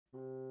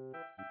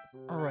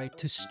Alright,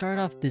 to start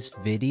off this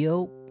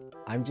video,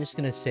 I'm just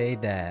gonna say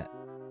that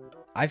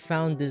I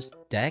found this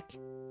deck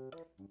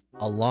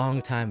a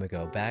long time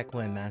ago, back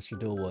when Master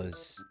Duel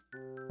was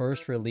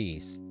first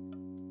released.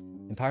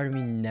 And part of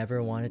me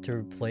never wanted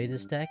to play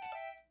this deck.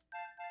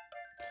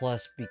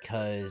 Plus,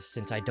 because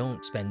since I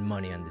don't spend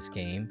money on this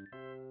game,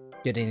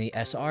 getting the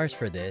SRs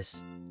for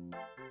this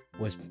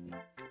was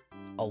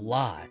a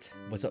lot.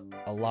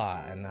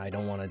 And I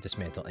don't want to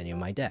dismantle any of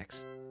my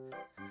decks.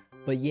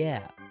 But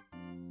yeah,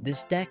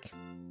 this deck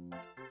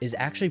is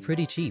actually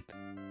pretty cheap.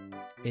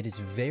 It is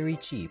very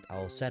cheap.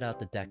 I'll set out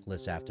the deck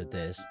list after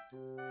this.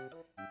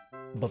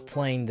 But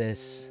playing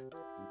this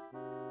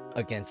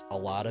against a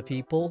lot of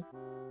people,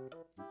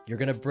 you're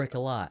gonna brick a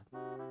lot.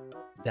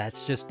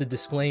 That's just the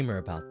disclaimer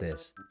about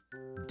this.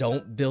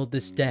 Don't build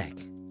this deck.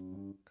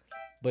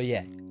 But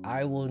yeah,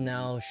 I will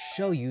now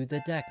show you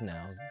the deck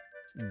now.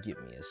 Give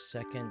me a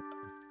second.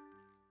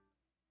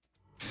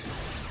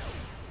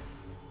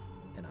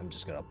 And I'm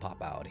just gonna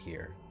pop out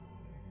here.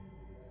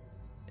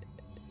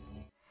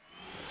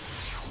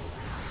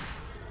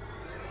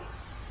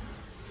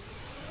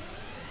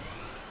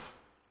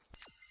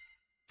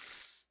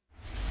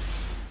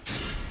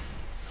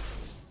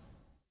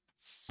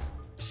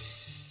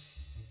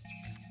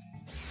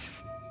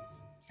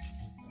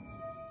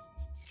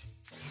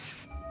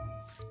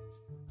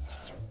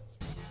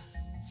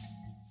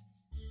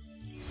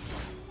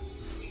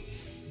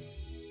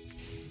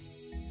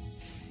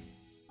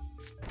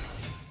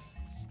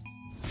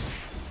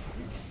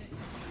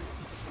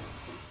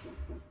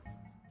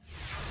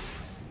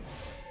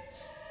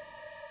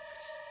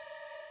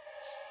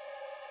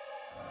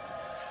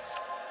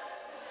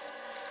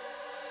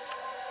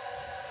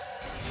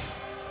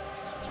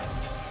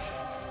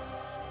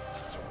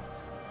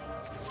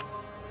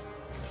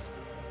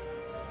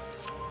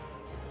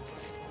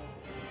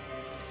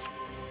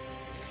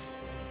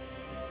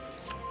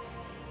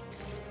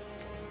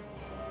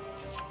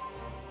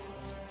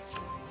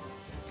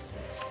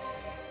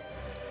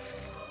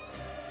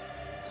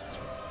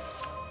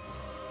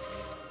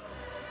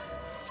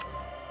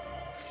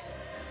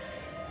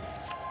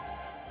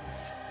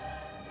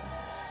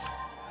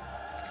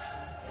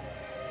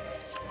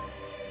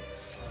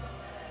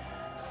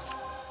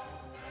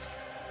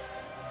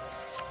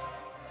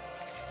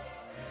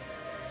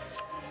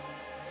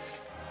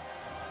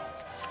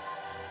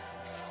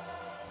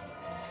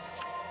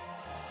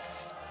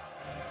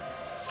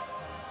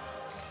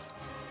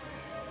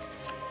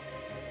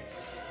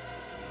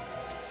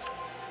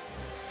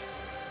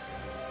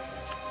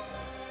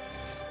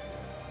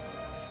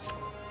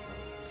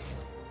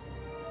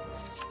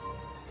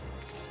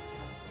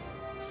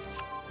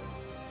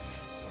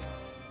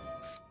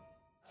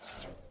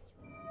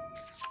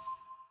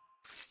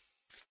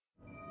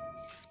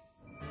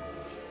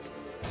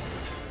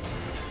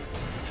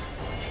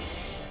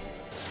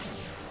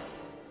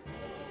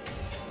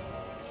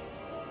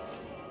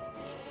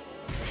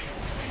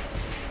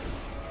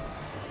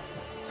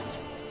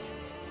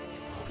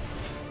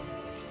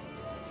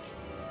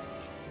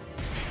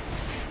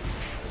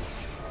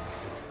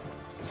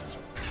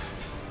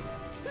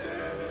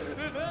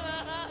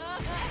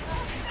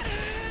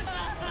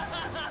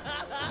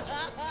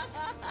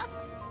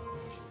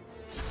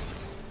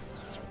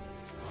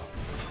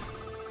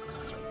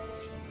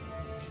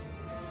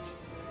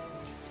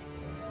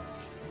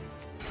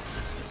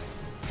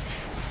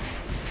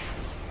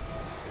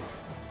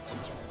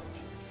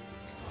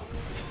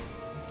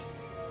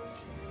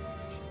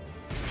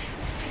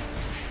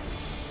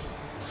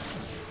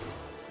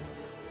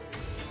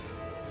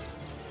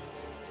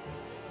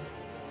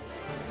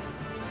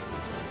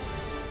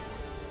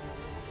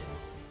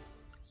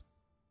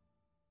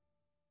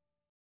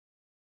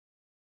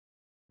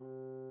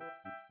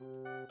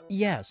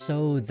 Yeah,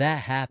 so that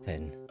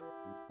happened.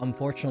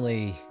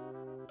 Unfortunately,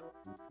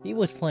 he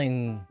was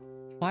playing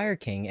Fire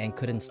King and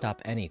couldn't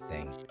stop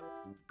anything.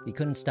 He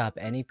couldn't stop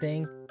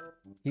anything.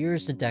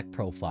 Here's the deck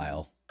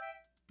profile.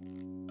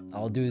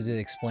 I'll do the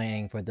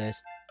explaining for this.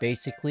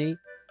 Basically,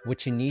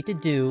 what you need to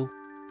do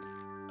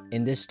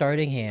in this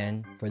starting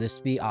hand, for this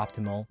to be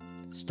optimal,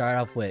 start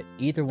off with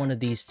either one of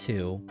these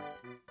two,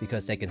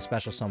 because they can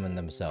special summon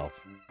themselves.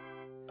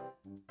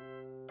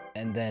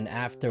 And then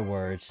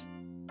afterwards,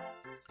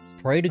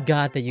 pray to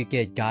God that you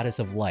get Goddess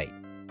of Light.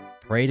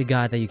 Pray to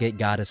God that you get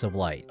Goddess of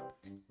Light.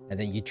 And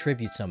then you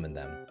tribute summon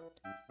them.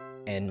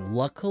 And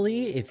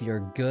luckily, if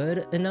you're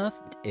good enough,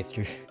 if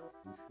you're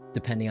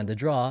depending on the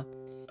draw,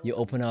 you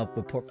open up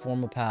a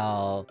Forma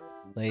Pal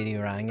Lady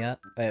Ranga,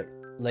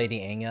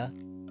 Lady Anga,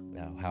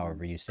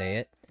 however you say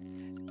it,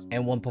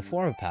 and one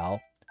Performa Pal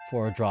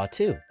for a draw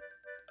 2.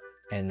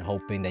 And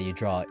hoping that you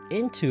draw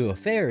into a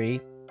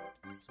fairy,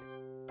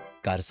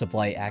 Goddess of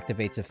Light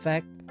activates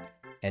effect,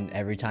 and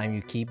every time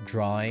you keep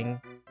drawing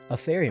a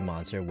fairy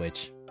monster,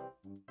 which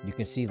you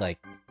can see like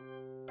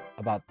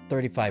about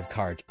 35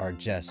 cards are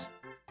just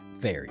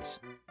fairies.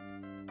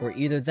 Or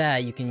either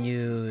that, you can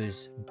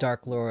use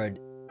Dark Lord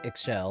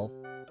Excel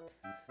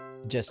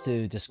just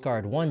to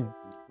discard one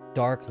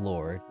Dark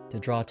Lord to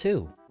draw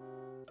 2.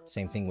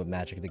 Same thing with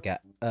Magical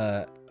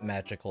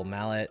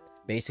Mallet.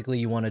 Basically,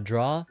 you want to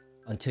draw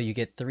until you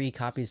get 3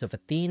 copies of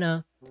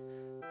Athena.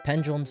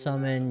 Pendulum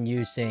Summon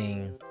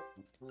using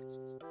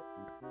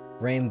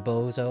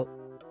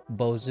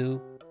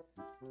Bozu,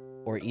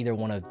 or either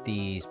one of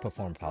these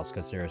Perform Piles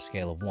because they're a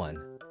scale of 1.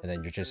 And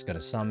then you're just gonna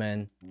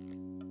summon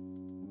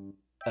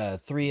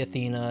 3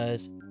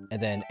 Athenas,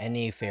 and then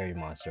any fairy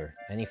monster.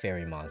 And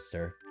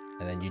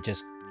then you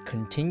just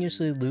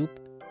continuously loop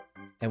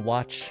and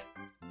watch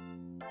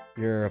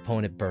your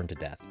opponent burn to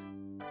death.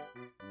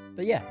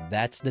 But yeah,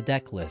 that's the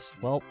deck list.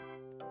 Well,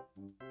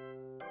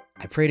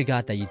 I pray to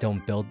God that you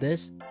don't build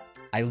this.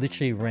 I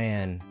literally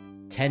ran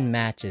 10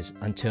 matches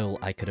until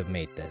I could have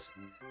made this.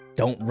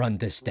 Don't run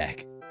this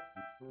deck.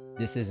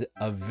 This is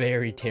a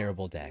very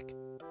terrible deck.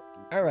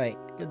 Alright,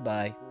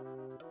 goodbye.